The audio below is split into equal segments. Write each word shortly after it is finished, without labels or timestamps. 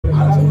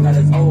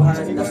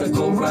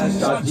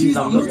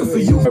I'm looking for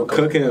you. I'm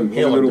cooking.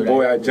 He's a little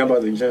boy. I jump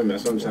out the gym.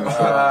 That's what I'm trying to say.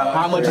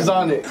 How much is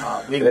on it?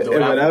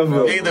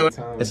 Whatever.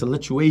 It's a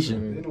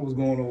situation. You know what's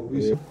going on.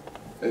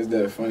 It's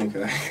that funny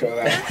because I go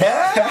like.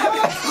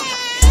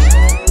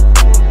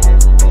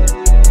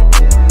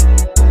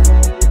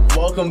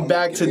 Welcome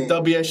back to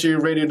WSU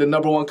Radio, the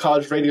 #1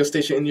 college radio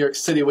station in New York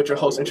City, with your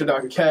host,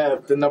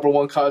 Intro.kev, the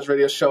 #1 college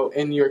radio show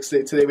in New York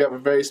City. Today we have a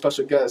very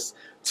special guest,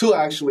 two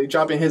actually,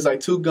 dropping his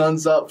like 2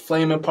 Guns Up,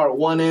 Flaming Part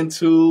 1 and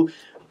 2,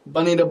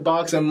 Bunny the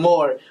Box, and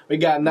more. We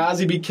got Nas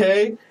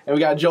Ebk, and we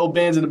got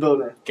Bandz in the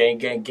building. Gang,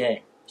 gang, gang.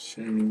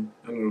 Shame.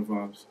 I know the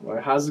vibes. All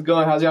right, how's it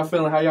going? How's y'all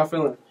feeling? How y'all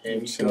feeling? Yeah,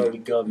 we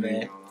good,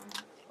 man.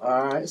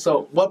 All right,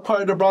 so what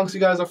part of the Bronx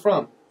you guys are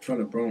from? From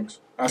the Bronx.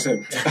 I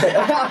said,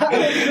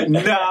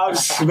 nah, I'm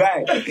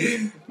smack.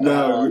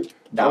 Nah,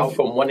 I'm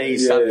from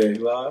 187.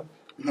 Yeah.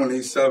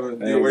 187.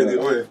 The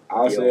way.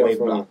 I'll say I'm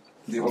from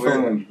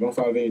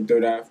 158.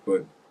 3rd Ave,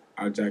 but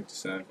I'll jack the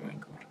side.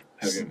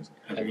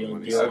 Heavy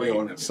on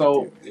it.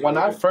 So when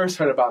I first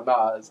heard about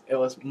Nas, it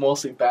was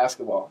mostly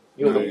basketball.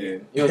 He was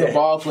a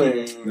ball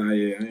player. Nah,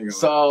 yeah, I ain't gonna lie.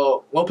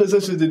 So what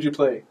positions did you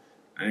play?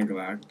 I ain't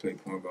gonna lie, I can play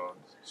point guard,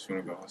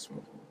 swing guard,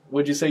 small forward.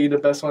 Would you say you're the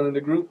best one in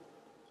the group?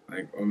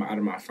 Like, out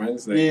of my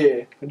friends? Like,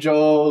 Yeah.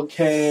 Joe,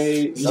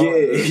 K. Yeah.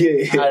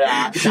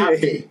 I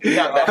ain't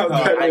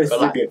gonna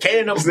lie. K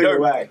and them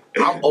dirt.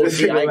 I'm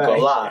OG, I ain't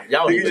gonna lie.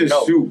 Y'all don't even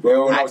know. Shoot,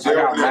 bro. I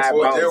got mad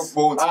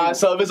bounce.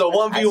 So if it's a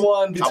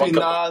 1v1 between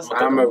Nas,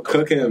 I'm a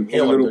cooking.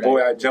 He's a little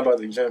boy. I jump out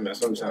the gym.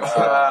 That's what I'm trying to say.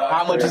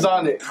 how much is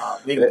on it?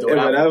 We can do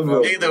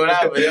whatever.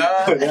 That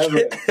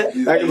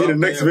could be the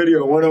next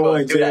video.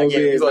 101.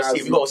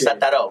 We gonna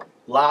set that up.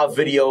 Live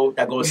video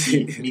that gonna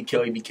see me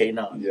kill EBK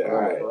now. Yeah,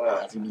 alright.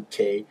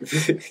 EBK.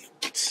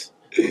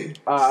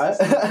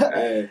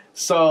 Alright.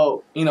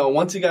 So,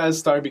 once you guys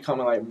start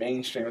becoming like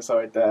mainstream and stuff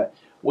like that,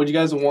 would you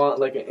guys want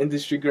like an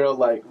industry girl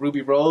like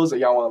Ruby Rose, or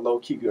y'all want a low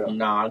key girl?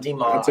 Nah, I'm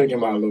taking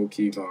my low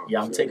key vibe.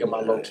 Yeah, I'm taking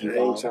my low key vibe. I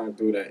ain't trying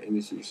to do that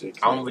industry shit.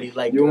 I don't really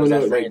like girls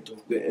that's ran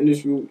through. The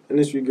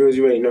industry girls,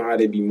 you already know how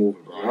they be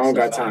moving, bro. I don't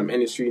got time.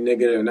 Industry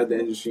nigga, another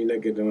industry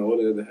nigga, doing all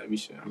the other heavy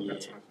shit. I don't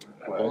got time for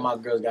that. All my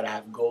girls gotta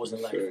have goals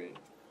in life.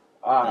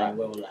 Alright.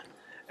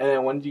 And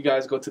then when you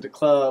guys go to the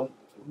club,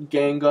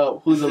 gang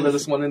up, who's the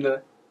littest one in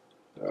the...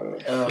 I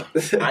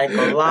ain't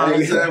gonna lie. I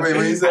ain't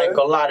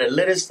gonna lie. The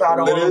littest out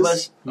of all of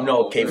us,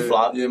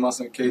 K-Flop. Yeah, my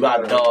son K. You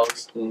got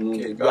Dogs. Mm-hmm.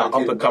 You got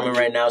up and coming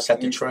right now, set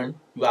the trend.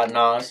 You got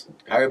Nas.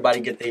 Everybody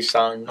get their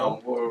song.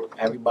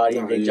 Everybody,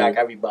 they jack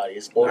everybody.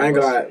 It's all I ain't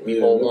gonna lie. We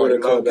go to the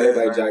club,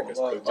 everybody jack us.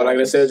 Or like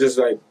I said, just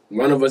like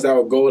one of us that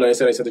would go, like I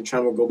said, the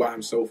trend would go by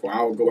himself, or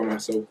I would go by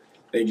myself.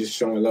 They just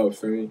showing love,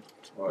 feel me?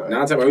 Now I'm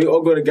talking about we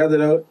all go together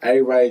though.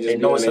 Everybody just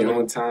know in their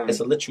own time. It's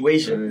a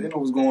situation. They know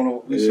what's going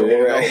on.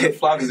 The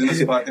flock is in the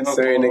spot. They know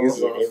certain niggas.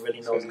 They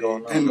really know what's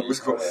going on. They know what's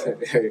going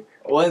on.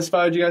 What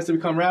inspired you guys to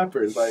become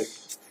rappers? Like,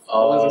 I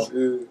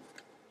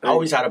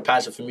always had a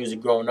passion for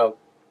music growing up.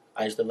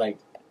 I used to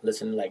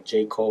listen to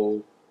J.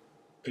 Cole,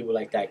 people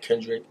like that,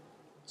 Kendrick.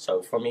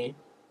 So for me,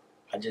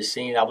 I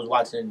was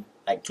watching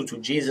like 2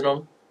 G's in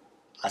them.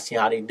 I seen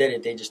how they did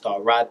it. They just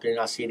started rapping.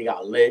 I see they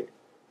got lit.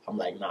 I'm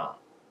like, nah,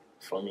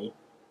 for me.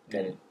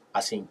 Then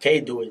I seen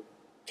K do it.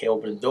 K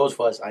opened the doors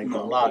for us. I ain't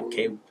gonna lie.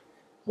 K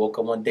woke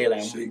up one day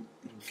like,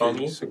 for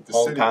me,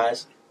 home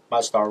pass, about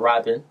to start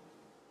rapping.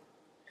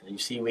 And you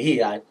see where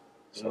he at.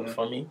 So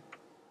for me,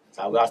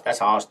 that's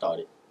how I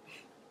started.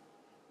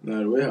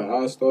 Nah, the way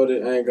how I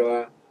started, I ain't gonna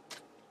lie.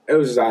 It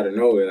was just out of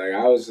nowhere. Like,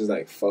 I was just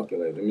like, fuck it.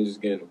 Like, let me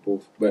just get in the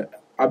booth.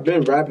 But I've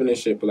been rapping and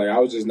shit, but like, I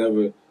was just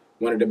never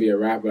wanted to be a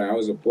rapper. Like, I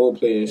was a ball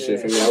player and shit.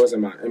 For me, that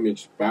wasn't my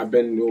image. But I've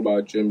been knew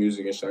about drill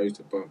music and shit. I used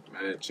to bump,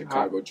 man,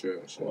 Chicago drill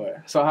and shit.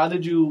 So how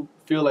did you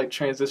feel like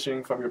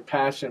transitioning from your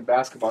passion,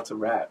 basketball, to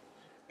rap?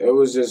 It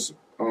was just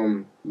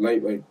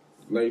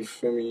life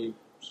for me,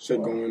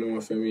 shit going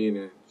on for me, and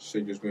then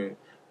shit just went.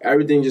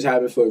 Everything just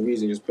happened for a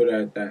reason. Just put it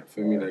at that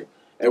for me. Like,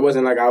 it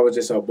wasn't like I was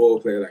just a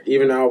ball player. Like,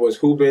 even though I was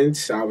hooping,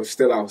 I was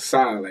still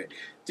outside. Like,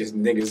 just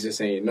niggas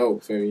just ain't know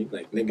for me.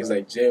 Like, niggas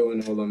like Jail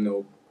and all them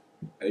know.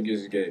 I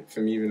just get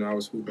for me, even though I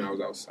was hooping, I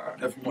was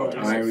outside. If you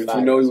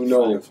know, you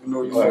know. If you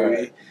know, you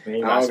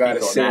know. I don't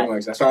gotta say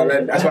much. That's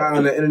why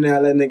on the internet I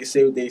let niggas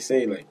say what they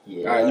say. Like,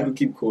 you can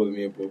keep calling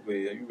me a ball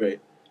player. You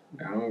right?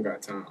 I don't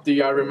got time. Do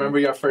y'all remember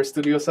your first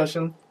studio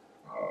session?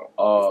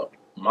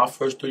 My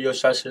first studio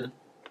session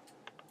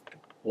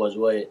was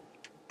with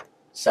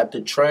Set the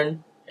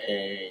Trend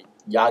and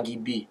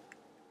Yagi B,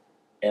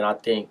 and I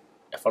think,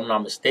 if I'm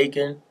not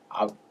mistaken,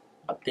 I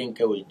think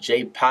it was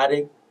Jay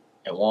Paddock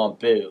and Juan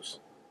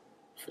Bills.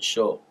 For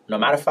sure. No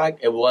matter of fact,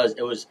 it was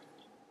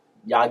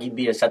Yagi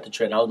B and Set the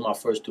Trend. That was my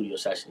first studio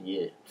session,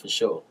 yeah, for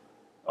sure.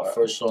 My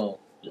first song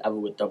was ever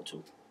with them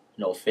two.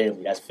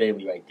 Family. That's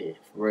family right there,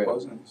 for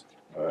real.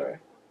 Alright.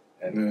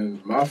 And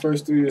then my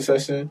first studio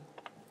session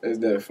is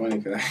that funny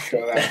because I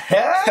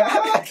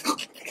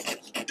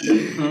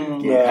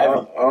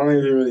don't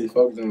even really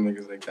fuck with them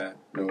niggas like that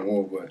no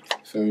more.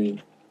 But for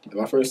me,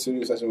 my first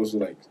studio session was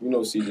with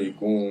CJ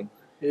Goon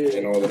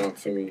and all of them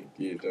for me.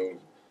 Yeah,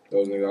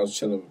 those niggas, I was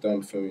chilling with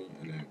them for me,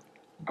 and then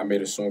I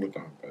made a song with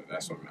them, but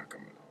that song not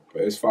coming out.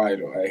 But it's fire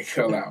though. I ain't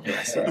gonna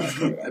lie.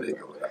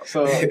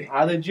 So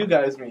how did you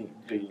guys meet?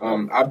 G?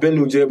 I've been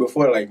to jail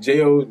before. Like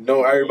J.O.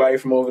 know everybody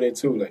from over there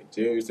too. Like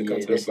J.O. used to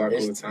come to the block all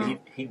the time.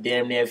 He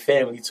damn near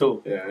family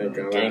too. Yeah, I ain't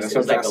gonna lie. That's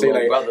Gangsta, what I say.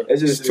 Like brother.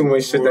 it's just too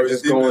much shit that's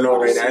just going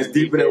on right now. It's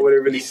deeper than what it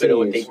really Deeper than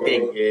what seems. they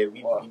think. Yeah,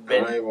 we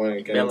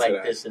been like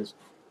that. this since.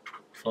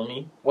 For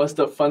me, what's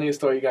the funniest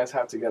story you guys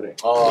have together?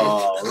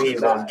 Oh, we ain't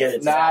gonna get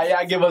it. Nah,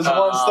 y'all give us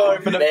one story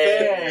for the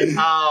fans.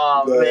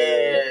 Oh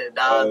man,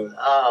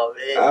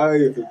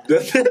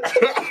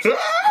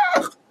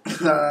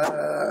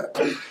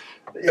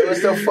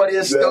 what's the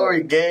funniest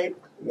story, gang?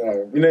 Nah,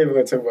 we're not even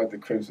gonna talk about the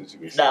crib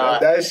situation. Nah.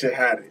 That shit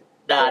had it.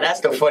 Nah, that's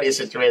the funniest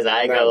situation.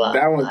 I ain't gonna lie.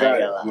 That one got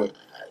it. Look,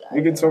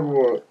 we can talk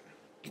about.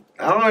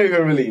 I don't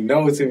even really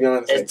know, to be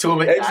honest. It's too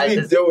many. I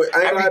ain't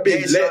gonna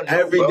be lit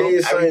every day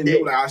is something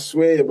new. Like I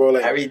swear, bro.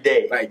 Like every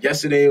day. Like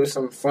yesterday was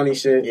some funny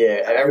shit.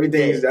 Yeah, every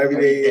day.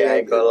 I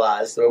ain't gonna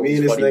lie. So me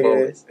and this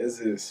nigga is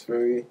this for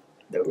me.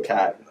 No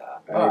cap. I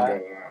ain't gonna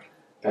lie.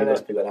 I'm gonna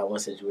speak on that one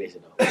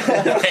situation though.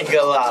 I ain't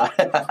gonna lie.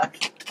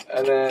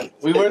 And then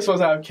we were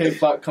supposed to have K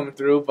Flock coming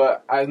through,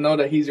 but I know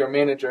that he's your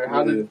manager.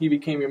 How did he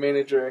became your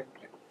manager?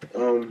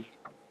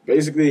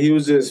 Basically, he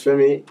was just, feel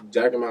me,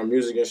 jacking my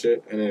music and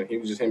shit, and then he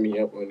was just hitting me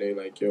up one day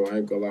like, yo, I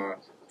ain't gonna lie,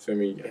 feel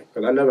me,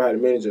 because I never had a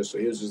manager, so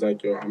he was just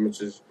like, yo, I'm gonna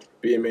just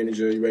be a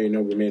manager, you already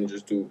know what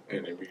managers do,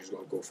 and then we just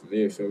gonna go from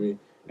there, feel me.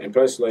 And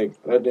plus, like,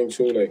 another thing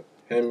too, like,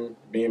 him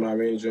being my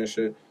manager and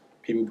shit,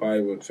 people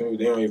probably would, feel me,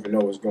 they don't even know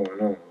what's going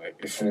on. Like,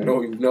 if you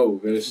know, you know,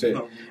 real shit.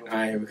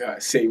 I ain't even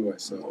gotta say what,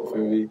 so,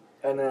 feel me.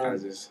 And then,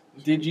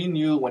 did you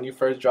knew when you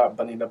first dropped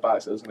Bunny in the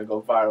Box it was gonna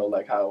go viral,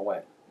 like how it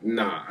went?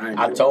 Nah,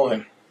 I told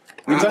him.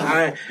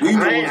 I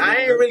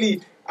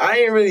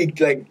ain't really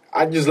like.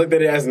 I just looked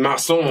at it as my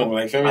song.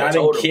 Like, feel me? I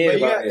didn't care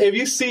about it. If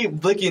you see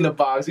Blicky in the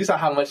Box, you saw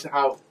how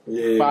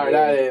fire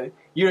that is.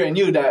 You already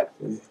knew that.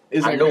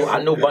 I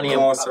know Bunny.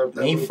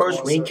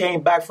 When he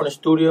came back from the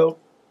studio,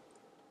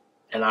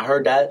 and I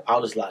heard that, I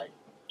was like,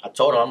 I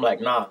told him, I'm like,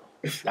 nah,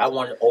 that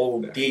one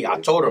OD. I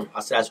told him,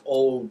 I said that's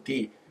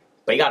OD.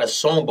 But he got a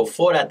song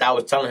before that I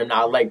was telling him that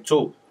I like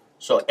too.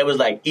 So it was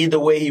like either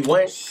way he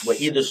went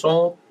with either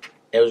song.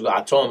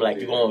 I told him, like,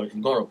 you're going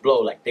to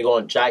blow. Like, they're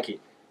going to jack it.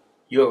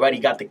 You already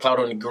got the clout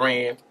on the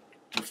gram.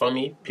 You feel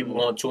me? People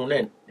going to tune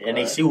in. And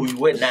they see who you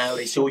with now.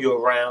 They see who you're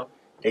around.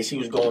 They see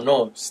what's going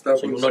on.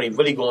 So you know they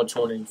really going to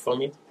tune in. You feel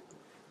me?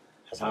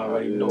 That's how I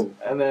already know.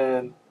 And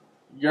then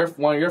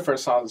one of your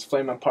first songs is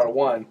Flamin' Part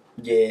 1.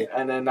 Yeah.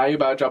 And then now you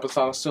about to drop a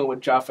song soon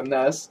with Ja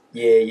Finesse.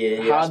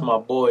 Yeah. That's my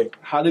boy.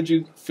 How did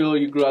you feel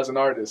you grew as an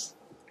artist?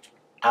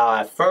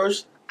 At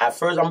first,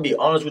 I'm gonna be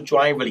honest with you,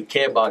 I ain't really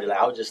care about it. Like,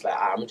 I was just like,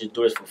 I'm gonna just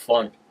do this for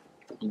fun.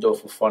 I'm doing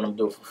it for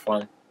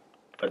fun.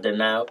 But then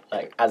now,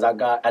 like, as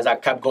I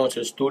kept going to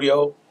the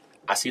studio,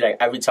 I see like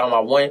every time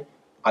I went,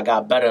 I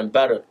got better and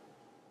better.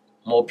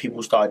 More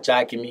people start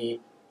jacking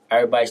me.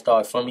 Everybody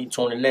started from me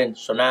tuning in.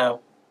 So now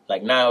I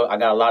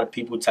got a lot of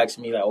people texting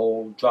me like,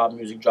 oh, drop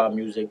music,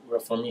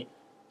 from me.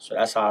 So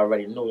that's how I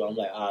already knew. I'm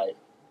like, all right,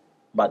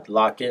 about to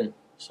lock in.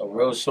 So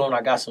real soon,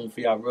 I got something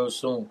for y'all real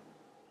soon.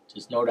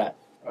 Just know that.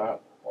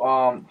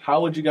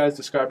 How would you guys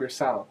describe your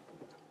sound?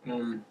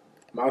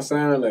 My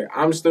sound, like,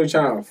 I'm still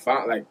trying to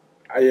find, like,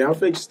 I'm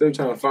still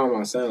trying to find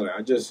my sound. Like, I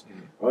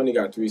only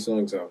got 3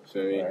 songs out. So,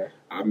 I mean,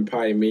 I've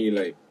probably made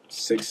like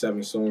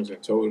 6-7 songs in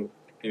total.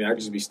 And I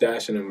just be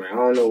stashing them. Like, I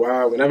don't know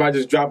why. Whenever I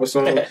just drop a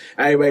song,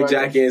 everybody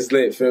jacket is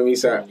lit. Feel me?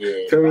 So,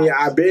 feel me?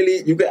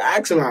 You can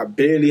ask them, I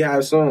barely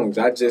have songs.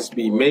 I just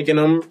be making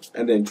them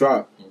and then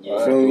drop.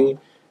 Feel me?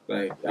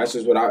 Like, that's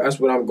what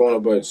I'm going to.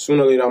 But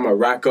sooner or later, I'm going to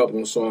rack up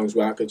on songs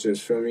where I could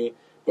just, feel me?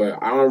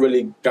 But I don't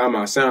really got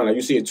my sound. Like,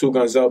 you see it 2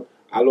 Guns Up,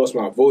 I lost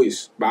my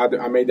voice. But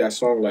I made that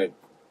song, like,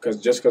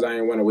 because I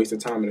didn't want to waste the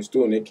time in the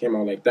studio, and it came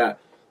out like that.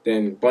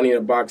 Then Bunny in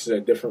the Box is a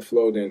different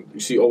flow. Then you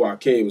see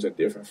ORK was a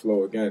different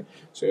flow again.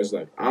 So it's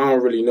like, I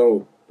don't really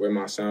know where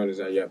my sound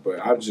is at yet, but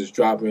I'm just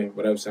dropping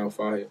whatever sound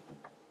fire.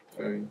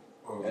 And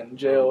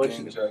Jill, what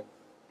you think?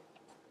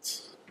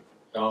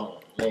 Oh,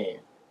 man.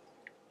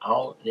 I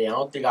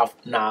don't think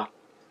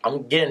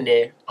I'm getting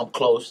there. I'm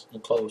close.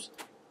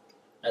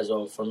 That's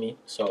all for me.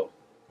 So,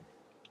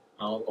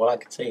 all I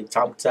can say,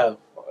 time to tell.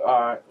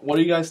 What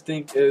do you guys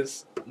think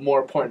is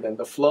more important than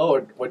the flow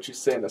or what you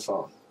say in the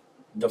song?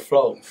 The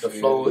flow. The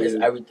flow is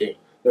everything.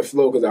 The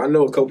flow, because I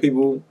know a couple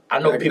people. I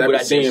know people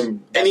that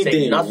saying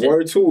anything,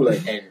 word too.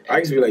 Like, I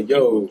used to be like,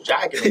 yo.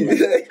 I'm like,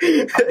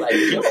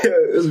 yo.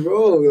 It's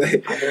wrong.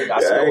 Like, I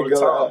say all the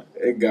time.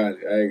 It got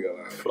it. I ain't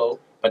gonna lie. Flow.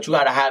 But you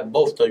gotta have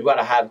both, though. You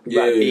gotta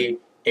be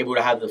able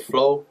to have the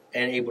flow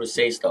and able to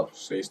say stuff.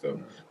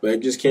 But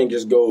it just can't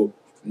just go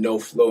no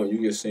flow and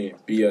you just saying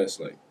BS.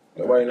 Like,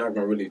 nobody not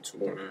gonna really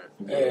tune on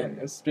that.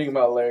 And speaking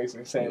about lyrics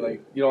and saying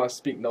like you don't want to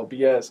speak no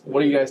BS,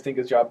 what do you guys think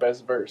is your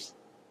best verse?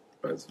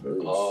 Best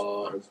verse.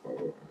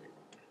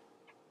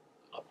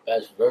 My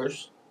best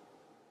verse.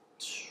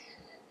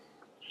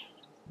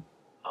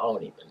 I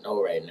don't even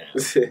know right now.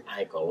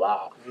 I ain't gonna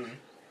lie.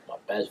 My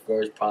best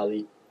verse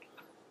probably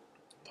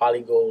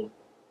go.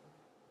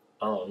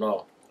 I don't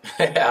know.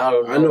 I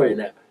don't know right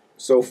now.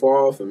 So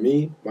far, for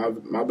me,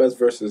 my best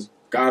verses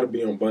gotta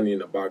be on Bunny in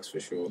the Box for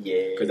sure.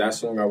 Yeah. Because that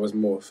song I was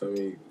more, for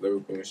me,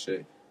 lyrical and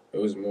shit. It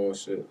was more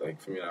shit,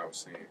 like, for me, that I was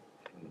saying.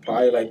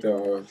 Probably like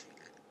the,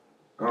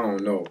 I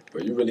don't know,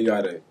 but you really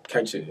gotta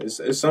catch it.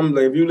 It's something,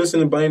 like, if you listen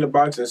to Bunny in the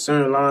Box, there's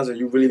certain lines that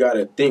you really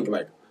gotta think,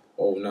 like,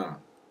 oh, nah,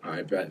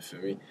 I bet, for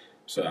me.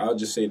 So I'll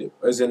just say that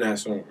it's in that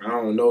song. I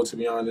don't know, to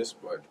be honest,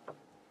 but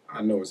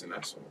I know it's in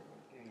that song.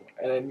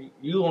 And then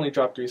you only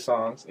dropped 3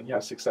 songs, and you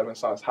have 6, 7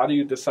 songs. How do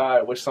you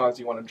decide which songs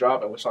you want to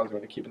drop and which songs you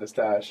want to keep in the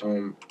stash?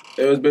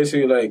 It was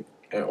basically like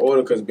in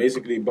order, because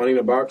basically Bunny in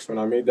the Box, when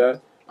I made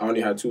that, I only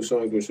had 2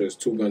 songs, which was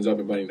 2 Guns Up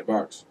and Bunny in the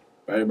Box.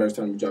 But everybody's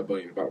telling me to drop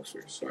Bunny in the Box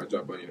first, so I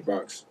dropped Bunny in the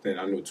Box. Then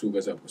I knew 2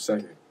 Guns Up was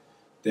second.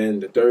 Then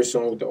the 3rd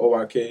song with the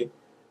OIK,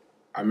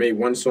 I made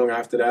 1 song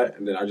after that,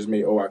 and then I just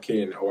made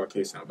OIK, and the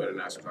OIK sound better than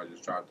that, so I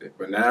just dropped it.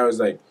 But now it's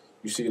like,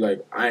 you see,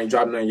 like, I ain't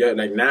dropped nothing yet.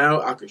 Like,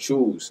 now I could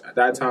choose. At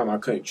that time, I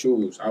couldn't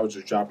choose. I was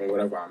just dropping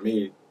whatever I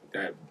made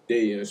that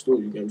day in the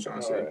studio, you get what I'm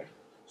trying to say? Right.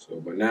 So,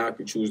 but now I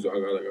could choose, I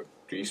got, like,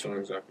 3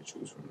 songs I could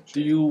choose from.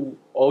 Do you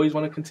always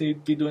want to continue to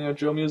be doing your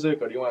drill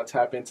music, or do you want to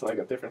tap into, like,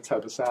 a different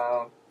type of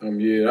sound?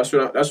 Yeah, that's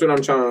what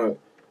I'm trying to,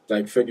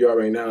 like, figure out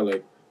right now.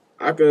 Like,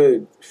 I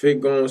could fit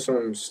going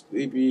some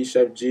sleepy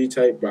Chef G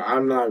type, but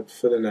I'm not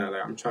feeling that.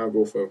 Like, I'm trying to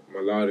go for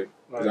melodic,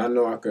 because I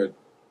know I could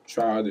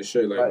try other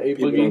shit. Like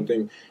people don't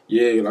think,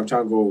 I'm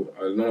trying to go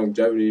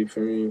longevity for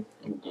me.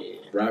 Yeah.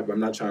 Rap, I'm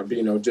not trying to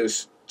be,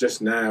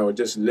 just now or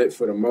just lit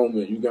for the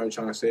moment. You get what I'm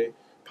trying to say?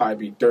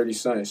 Probably be 30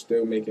 something,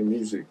 still making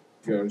music.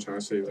 You know what I'm trying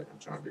to say? Like, I'm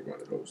trying to be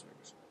one of those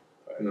niggas.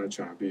 I'm not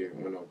trying to be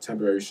one of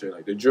temporary shit.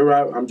 Like the drill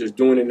rap, I'm just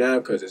doing it now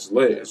because it's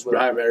lit. It's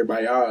driving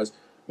everybody else.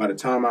 By the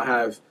time I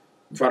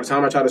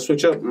try to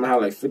switch up, I'm gonna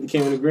have like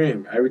 50K on the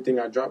gram. Everything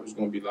I drop is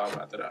gonna be live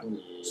after that.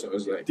 Yeah. So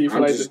it's like, do you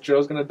feel like the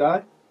drill's gonna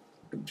die?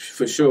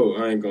 For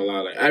sure, I ain't gonna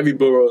lie. Like every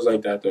borough's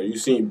like that though. You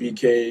seen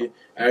BK,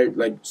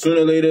 like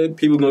sooner or later,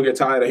 people gonna get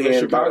tired of hearing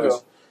Chicago.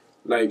 bars.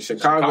 Like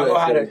Chicago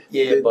had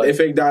they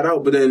faked that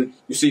out, but then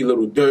you see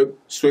Little Dirk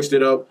switched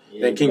it up.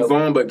 Then King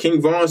Von, but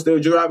King Von still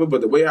drill rapper.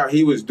 But the way how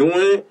he was doing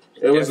it,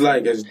 it was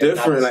like it's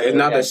different. Like it's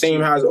not the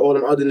same how all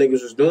them other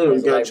niggas was doing.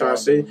 You get what I'm trying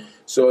to say?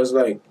 So it's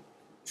like,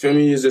 for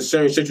me, it's a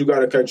certain shit you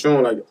gotta catch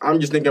on. Like I'm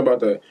just thinking about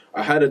the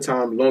ahead of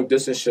time, long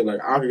distance shit.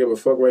 Like I could give a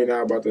fuck right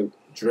now about the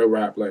drill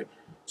rap. Like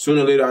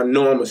sooner or later, I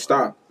know I'm gonna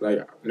stop.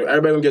 Like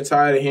everybody gonna get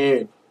tired of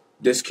hearing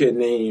this kid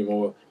name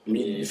or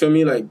me. You feel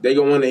me? Like they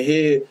gonna want to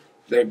hear.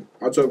 Like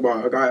I talk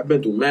about, I've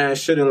been through mad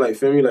shit and like,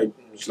 feel me? Like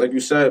you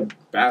said,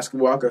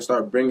 basketball. I can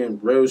start bringing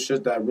real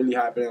shit that really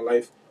happened in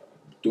life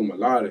through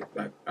melodic.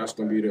 Like that's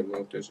gonna be the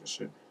long distance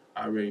shit.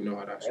 I already know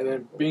how that's. And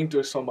then being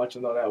through so much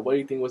and all that, what do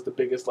you think was the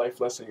biggest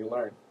life lesson you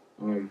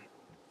learned?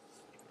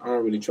 I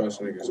don't really trust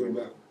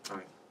niggas.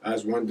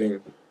 That's one thing.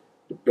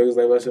 The biggest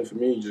life lesson for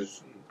me,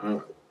 just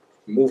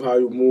move how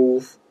you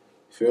move.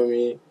 Feel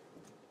me?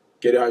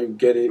 Get it how you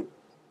get it.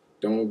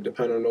 Don't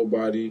depend on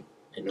nobody.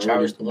 And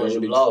cherish the ones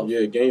you love.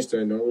 Yeah,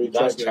 gangster. Don't really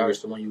trust niggas. Cherish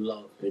the one you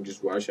love. And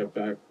just watch your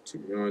back, to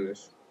be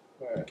honest.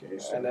 Right.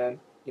 And then,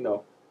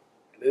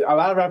 a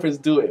lot of rappers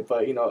do it,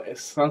 but,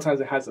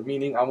 sometimes it has a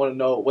meaning. I want to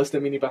know, what's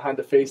the meaning behind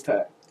the face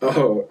tag?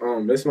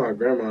 Oh, that's my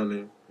grandma's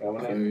name.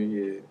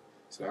 Yeah.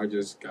 So I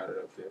just got it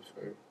up there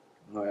for him.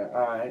 All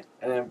right.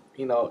 And then,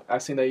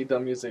 I've seen that you've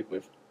done music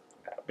with,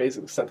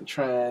 basically set the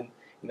trend.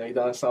 You've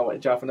done a song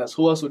with John Finesse.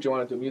 Who else would you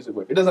want to do music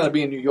with? It doesn't have to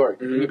be in New York.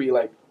 Mm-hmm. It could be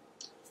like...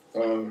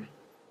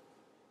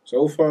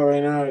 So far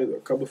right now, a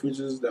couple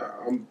features that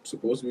I'm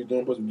supposed to be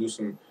doing. I'm supposed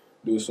to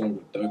do a song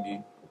with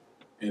Dougie.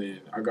 And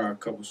then I got a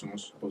couple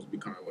songs supposed to be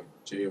coming with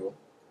J.O.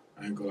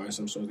 I ain't gonna lie,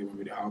 some songs they want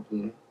me to hop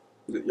on.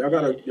 Y'all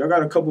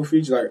got a couple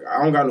features. Like,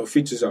 I don't got no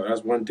features out.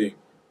 That's one thing.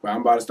 But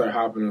I'm about to start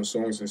hopping on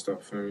songs and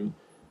stuff, feel me?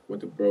 With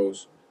the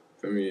bros.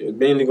 Feel me? It's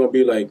mainly gonna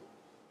be like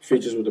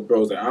features with the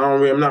bros. Like,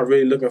 I'm not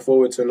really looking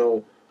forward to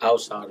no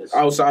outsiders,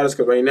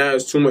 because right now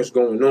it's too much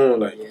going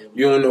on. Like,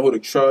 you don't know who to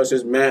trust.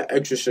 There's mad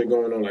extra shit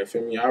going on. Like,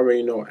 feel me? I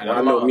already know, and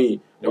I know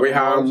me. The way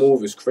how I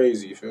move is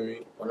crazy. You feel me?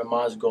 One of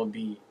mine's gonna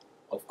be,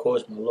 of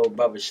course, my little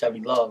brother Chevy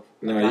Love.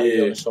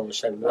 Yeah. Song with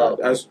Chevy Love.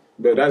 That's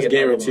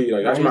guaranteed.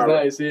 Like, that's my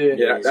nice.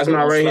 that's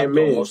my right hand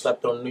man. Most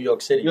slept on New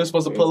York City. You're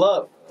supposed to pull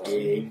up. Yeah,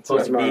 he's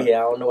supposed to be here. I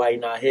don't know why he's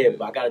not here,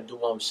 but I gotta do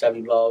one with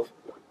Chevy Love.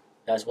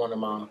 That's one of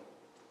my,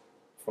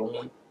 for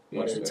me,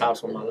 one of the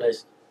tops on my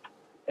list.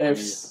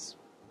 That's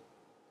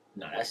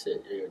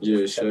it.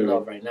 Yeah, Chevy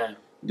Love right now.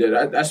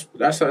 Yeah, that's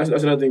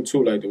another thing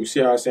too. Like, we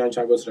see how I say I'm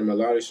trying to go to the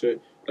melodic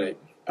shit. Like,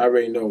 I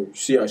already know. You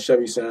see how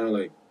Chevy sound.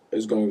 Like,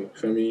 it's gonna,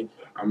 for me,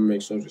 I'm gonna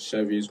make songs with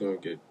Chevy. It's gonna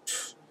get.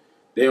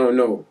 They don't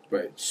know,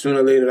 but sooner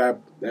or later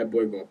that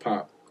boy gonna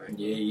pop. Like,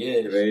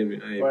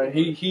 Right.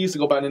 He used to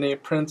go by the name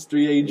Prince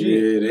 3AG.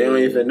 Yeah, they don't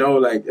even know.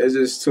 Like, it's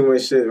just too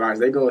much shit. Right?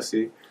 They gonna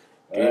see.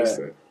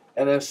 Gangster.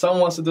 And if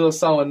someone wants to do a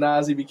song with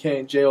Nas Ebk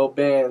and J.O.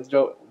 Bandz,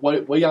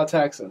 what y'all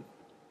taxing?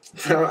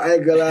 I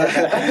ain't gonna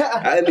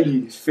lie. I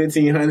need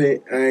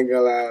 1,500. I ain't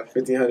gonna lie.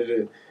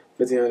 1,500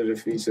 a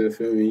feature,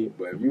 feel me?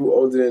 But if you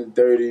older than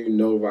 30, you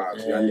know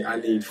vibes. Yeah. I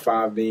need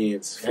 5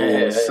 bands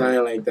for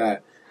something like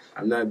that.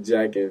 I'm not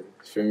jacking,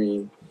 feel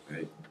me?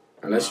 Like,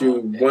 Unless you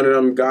one of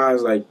them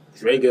guys like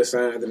Drake or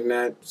something. Other than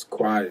that, it's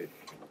quiet.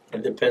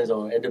 It depends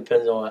on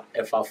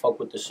if I fuck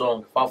with the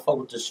song. If I fuck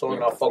with the song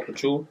and I fuck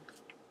with you,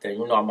 then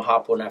you know I'm gonna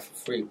hop on that for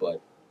free. But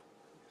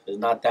if it's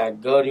not that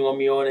good, you want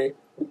me on it,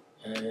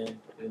 and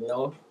you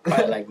know,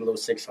 probably like a little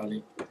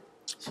 600,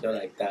 shit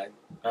like that.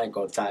 I ain't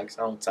gonna tax.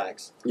 I don't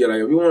tax. Yeah,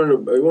 like if you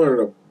wanted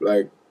to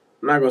like.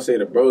 I'm not gonna say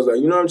the bros, like,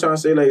 you know what I'm trying to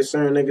say, like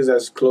certain niggas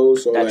that's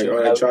close or like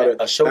or that try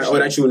to or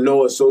that you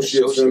know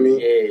associates for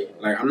me. Yeah.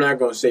 Like I'm not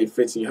gonna say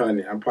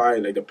 1,500. I'm probably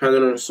like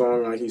depending on the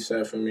song, like he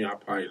said for me, I'll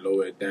probably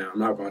lower it down. I'm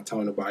not gonna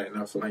tell nobody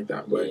nothing like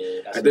that. But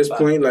at this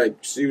point, like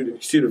see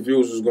the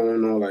views was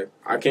going on. Like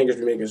I can't just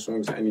be making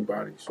songs to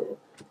anybody. So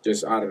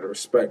just out of the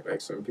respect,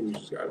 like some people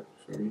just gotta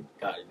for me.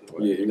 Got it.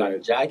 Yeah, you got a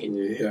jacket.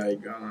 Yeah, I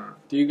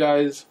got. Do you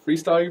guys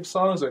freestyle your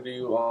songs or do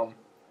you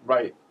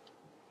write?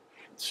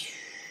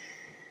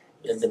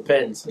 It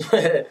depends.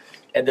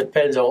 It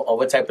depends on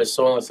what type of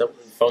song. So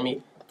for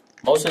me,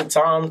 most of the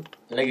time,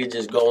 nigga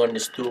just go in the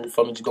studio.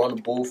 For me, just go in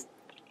the booth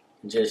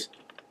and just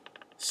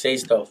say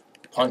stuff,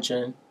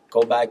 punching,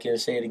 go back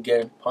and say it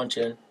again,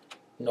 punching,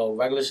 you know,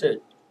 regular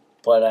shit.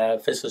 But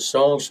if it's a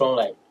song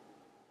like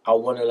I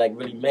want to like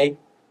really make,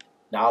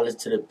 now I'll listen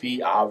to the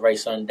beat. I'll write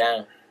something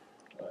down.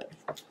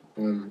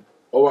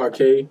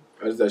 ORK, I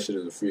just that shit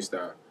as a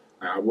freestyle.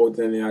 I walked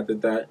in there after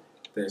that.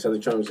 Then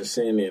Southern Trump was just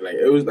sitting there. Like,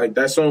 it was like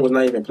that song was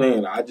not even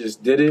playing. Like, I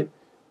just did it.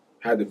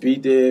 Had the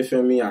beat there,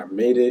 feel me? I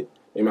made it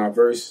in my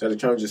verse. Southern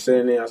Trump was just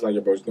sitting there. I was like,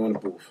 yo, bro, just go in the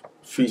booth.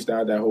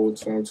 Freestyle that whole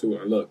song too.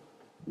 And look,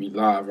 we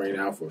live right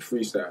now for a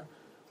freestyle.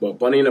 But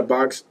Bunny in the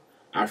Box,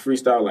 I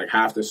freestyled like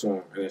half the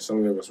song. And then some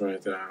of it was running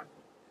down.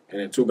 And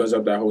then Two Guns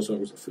Up, that whole song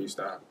was a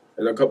freestyle.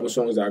 There's a couple of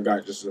songs that I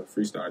got just as a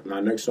freestyle. My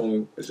next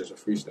song is just a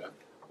freestyle.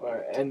 All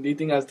right. And do you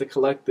think as the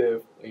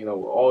collective, you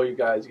know, all you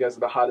guys are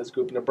the hottest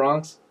group in the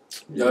Bronx?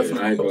 Yeah, I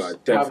ain't gonna lie,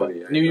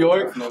 definitely. New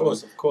York?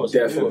 Of course.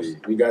 Definitely.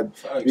 We got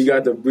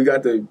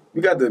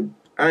the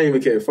I don't even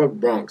care. Fuck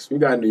Bronx. We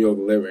got New York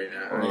lit right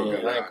now. I ain't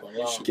gonna lie.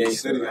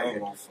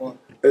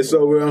 Gangsta. And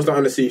so I'm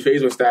starting to see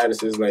Facebook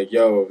statuses like,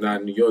 yo,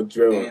 New York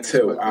drill and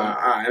tilt.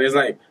 And it's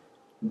like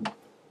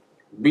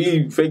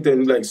we fake the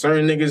like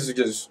certain niggas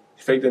just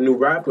fake the new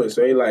rappers.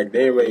 So they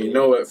already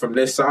know it from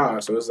this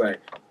side. So it's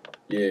like,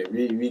 yeah,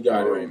 we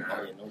got it right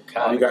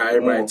now. We got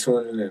everybody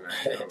tuning in.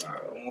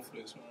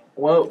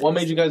 What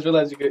made you guys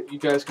realize you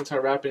guys can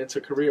turn rapping into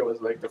a career? Was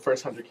it like the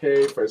first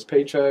 100K, first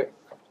paycheck?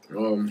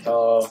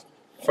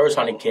 First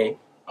 100K.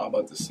 I'm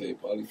about to say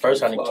probably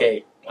first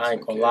 100K. I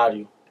ain't gonna lie to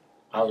you.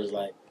 I was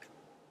like,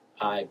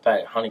 I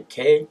bet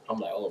 100K. I'm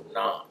like, oh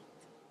nah.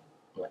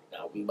 I'm like,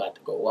 nah, we about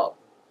to go up.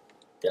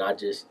 Then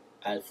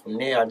from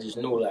there I just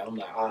knew I'm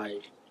like,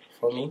 alright,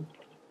 for me,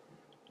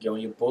 get on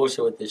your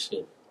bullshit with this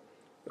shit.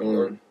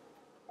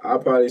 I'll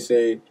probably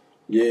say.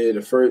 Yeah,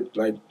 the first,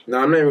 I'm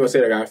not even going to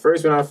say that guy.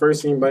 First, when I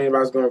first seen Bunny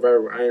Box going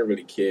viral, I ain't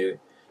really care.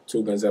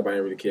 Two Guns Up, I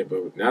ain't really care.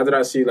 But now that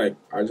I see, I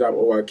dropped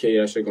ORK,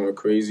 that shit going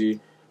crazy,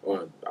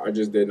 or I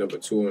just did number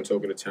 2 and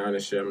Talking to Town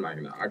and shit, I'm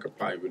like, nah, I could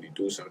probably really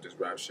do some of this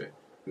rap shit.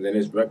 And then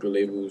there's record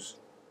labels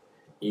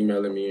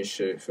emailing me and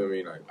shit, feel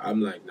me?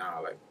 I'm like,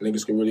 nah,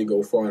 niggas can really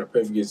go far. And a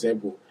perfect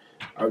example,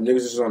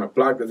 niggas just on a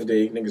block the other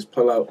day, niggas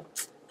pull up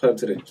to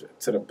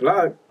the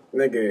block,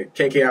 nigga,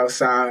 KK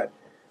outside,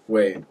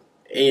 with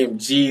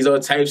AMGs, all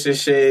types of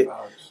shit.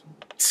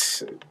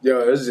 Yo,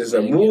 it's just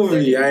a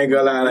movie. I ain't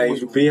gonna lie.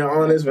 Being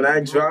honest, when I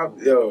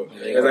dropped, yo,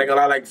 it's like a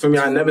lot. For me,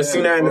 I never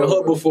seen that in the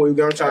hood before. You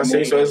know what I'm trying to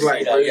say? So it's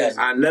like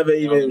I never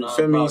even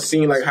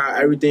seen how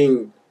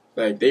everything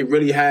they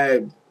really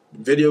had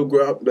video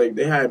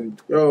they had.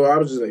 Yo, I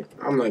was just like,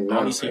 I'm like, nah. I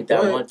only seen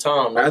that one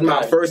time. That's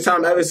my first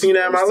time ever seen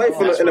that in my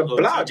life in the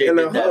block in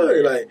the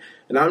hood.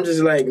 And I'm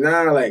just like,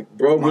 nah,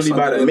 bro, really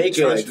about to make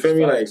it. Feel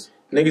me?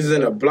 Niggas is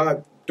in the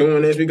block.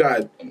 Doing this, we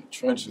got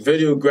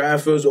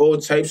videographers, all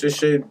types of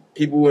shit,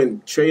 people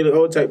in trailer,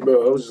 all type,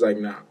 bro. I was just like,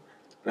 nah,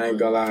 I ain't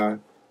gonna lie,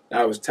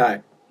 that was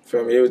tight.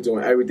 Feel me? They was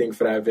doing everything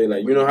for that video.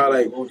 You know how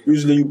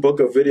usually you book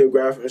a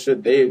videographer and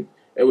shit.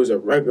 It was a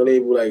record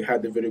label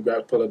had the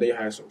videographer pull up. They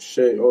had some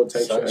shit, all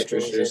types of extra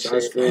shit,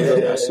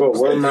 sunscreens. So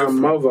what my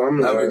mother? I'm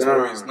like,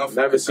 nah,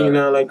 never seen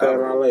nothing like that in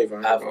my life. I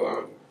ain't gonna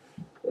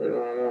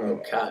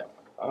lie.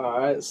 All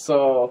right,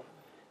 so.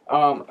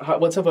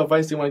 What type of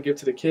advice do you want to give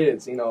to the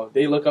kids? You know,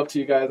 they look up to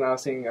you guys now,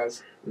 seeing you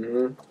guys.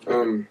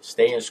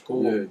 Stay in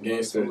school.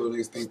 Yeah, stay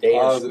in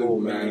school,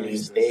 man.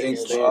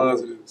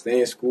 Stay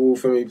in school.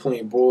 For me,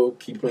 playing ball,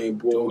 keep playing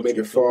ball, make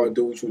it far.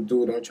 Do what you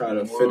do. Don't try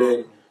to fit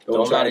in.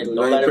 Don't try to do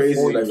nothing crazy.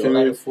 Don't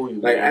let it fool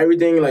you.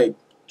 Everything,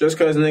 just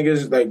cause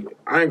niggas,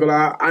 I ain't gonna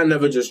lie, I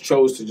never just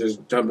chose to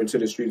just jump into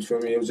the streets for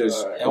me. It was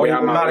just the way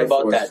how my life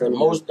was.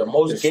 The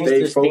most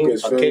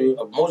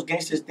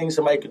gangsters thing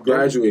somebody could do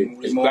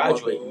is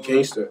graduate.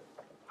 Gangster.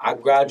 I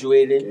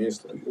graduated.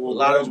 Gangster. A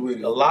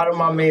lot of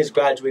my mates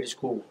graduated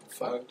school.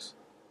 Facts.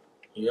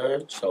 Yeah,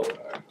 so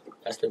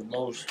that's the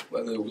most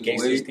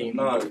gangsters thing.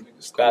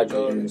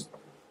 Graduate.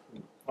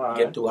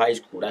 Get through high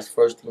school. That's the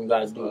first thing you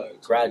guys do.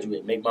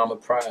 Graduate. Make mama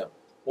proud.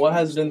 What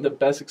has been the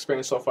best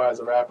experience so far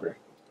as a rapper?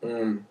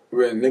 When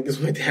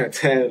niggas went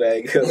downtown,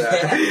 like, cause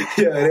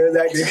yeah, they was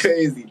acting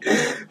crazy.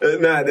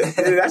 Nah,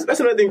 that's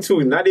another thing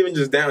too. Not even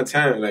just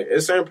downtown. Like,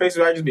 there's certain places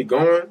where I just be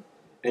going,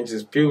 and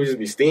just people just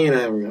be staring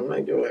at me. I'm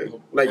like,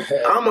 yo, like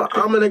I'm a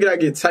nigga that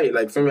get tight.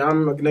 Like, for me,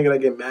 I'm a nigga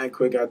that get mad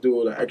quick. I do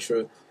all the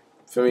extra.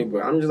 For me,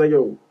 but I'm just like,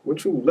 yo,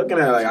 what you looking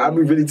at? Like, I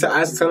be really I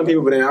was telling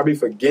people, but then I be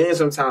forgetting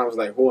sometimes,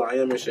 like, who I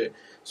am and shit.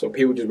 So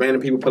random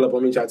people pull up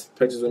on me, try to take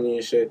pictures of me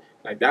and shit.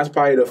 Like, that's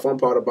probably the fun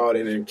part about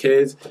it. And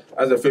kids,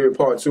 that's the favorite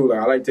part too. Like,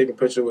 I like taking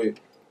pictures with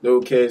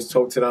little kids,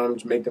 talk to them,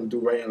 make them do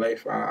right in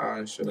life,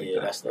 and shit like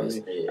that.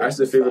 That's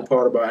the favorite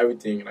part about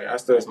everything. Like,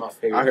 that's my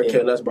favorite. I could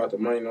care less about the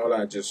money and all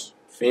that. Just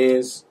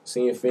fans,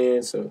 seeing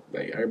fans, so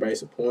like everybody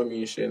support me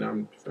and shit.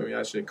 And for me,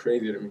 that shit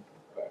crazy to me.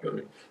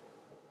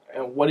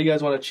 And what do you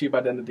guys want to achieve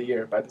by the end of the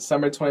year? By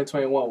December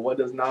 2021, what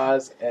does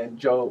Nas and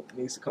Joe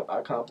need to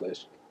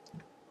accomplish?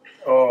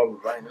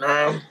 Right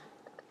now,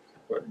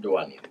 what do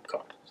I need to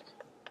accomplish?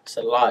 It's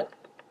a lot.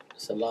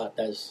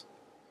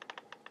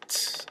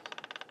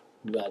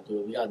 We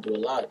gotta do a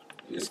lot.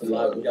 It's a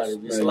lot.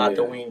 It's a lot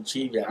that we ain't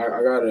achieve yet.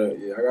 I gotta.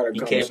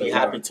 You can't be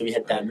happy till you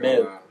hit that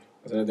mill.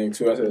 That's another thing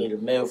too. You need a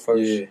mill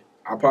first. Yeah,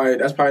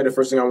 that's probably the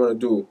first thing I want to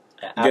do.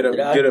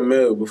 Get a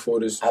mill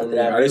before this. At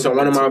least on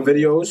one of my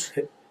videos.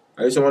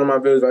 If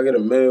I get a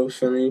mill,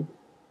 for me,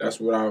 that's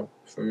what I'll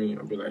be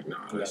like,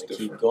 nah, that's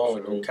different. Keep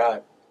going,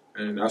 okay.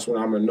 And that's when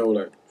I'm gonna know,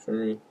 like, for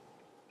me.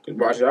 Cause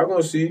watch it, I'm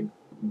gonna see.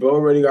 Bill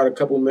already got a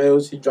couple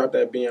mills. He dropped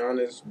that Be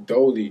Honest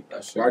Dolly.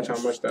 Watch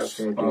how much that's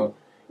gonna do.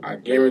 I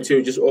guarantee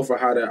you, just off of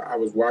how I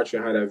was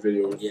watching how that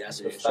video was. Yeah, that's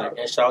a fact.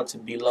 And shout out to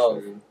Be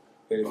Love.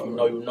 If you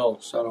know, you know.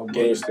 Shout out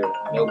Gangster.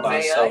 Know by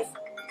yourself.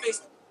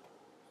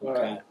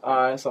 Okay.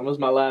 Alright, so this is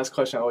my last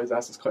question. I always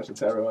ask this question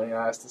to everyone.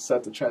 I asked to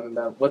set the trend.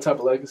 And what type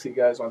of legacy you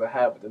guys want to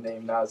have with the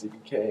name Nas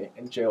Ebk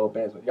and J.O.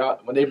 Bandz?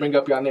 When they bring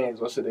up your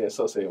names, what should they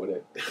associate with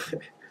it?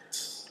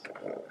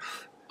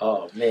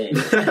 Oh, man.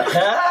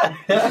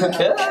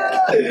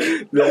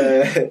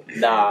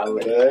 Nah, I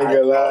ain't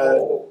gonna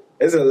lie.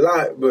 It's a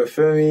lot, but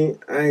for me,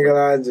 I ain't gonna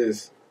lie,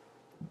 just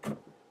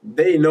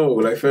they know,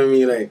 like, for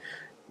me, like,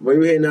 when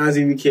you hear Nas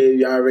Ebk,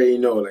 you already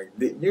know, like,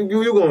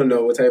 you gonna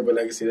know what type of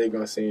legacy they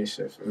gonna say and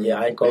shit. For me. Yeah,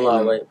 I ain't gonna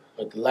lie,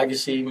 with the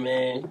legacy,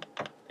 man,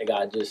 they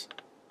gotta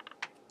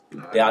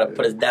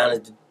put us down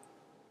as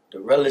the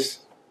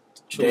realest,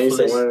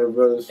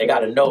 truthfulest. They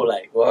gotta know,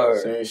 like,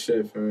 word. Same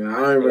shit for me. I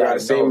don't even gotta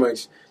say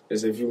much.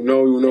 Just if you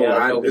know, you know.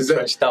 Yeah, out,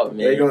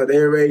 man. They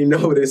already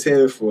know what it's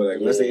here for. Like,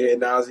 once they hear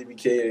Nas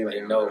Ebk, they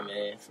like, know,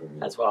 man.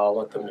 That's why I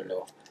want them to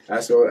know.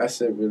 That's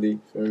it,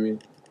 really, for me.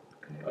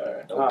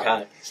 Alright.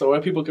 Okay. So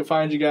where people can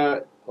find you,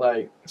 got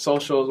like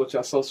socials? What's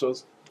your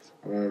socials?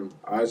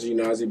 IG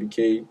Nas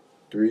Ebk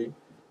 3,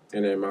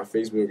 and then my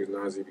Facebook is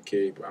Nas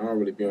Ebk, but I don't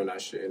really be on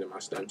that shit. And then my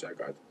Snapchat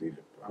got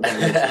deleted. Nah,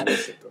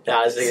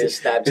 I was thinking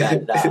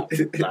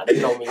Snapchat. Nah, they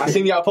know me. I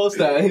seen y'all post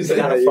that. You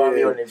gotta follow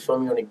me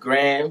on the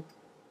gram.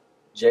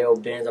 J.O.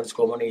 Bandz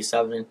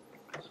 _187.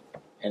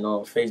 And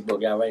on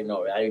Facebook, y'all already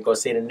know. I ain't gonna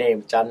say the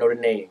name, but y'all know the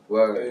name.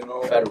 Word.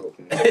 Federal.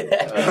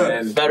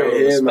 Federal,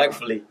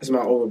 respectfully. It's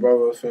my older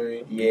brother for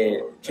me.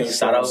 Yeah.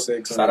 Shout out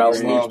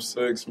Mom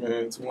 6,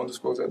 man. 2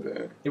 underscores at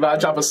the end. You about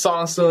to drop a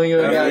song soon? No.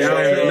 That's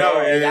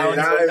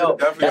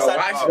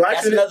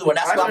another one.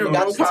 That's what I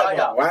forgot to tell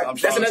y'all.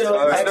 That's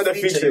another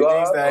feature.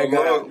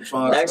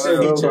 Next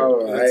feature.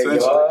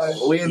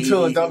 We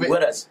into it,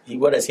 He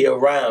with us. He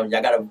around.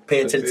 Y'all gotta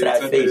pay attention to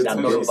that face. Y'all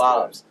know the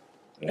vibes.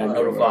 Y'all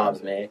know the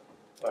vibes, man.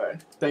 All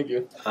right. Thank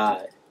you. All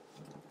right.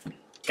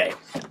 Okay.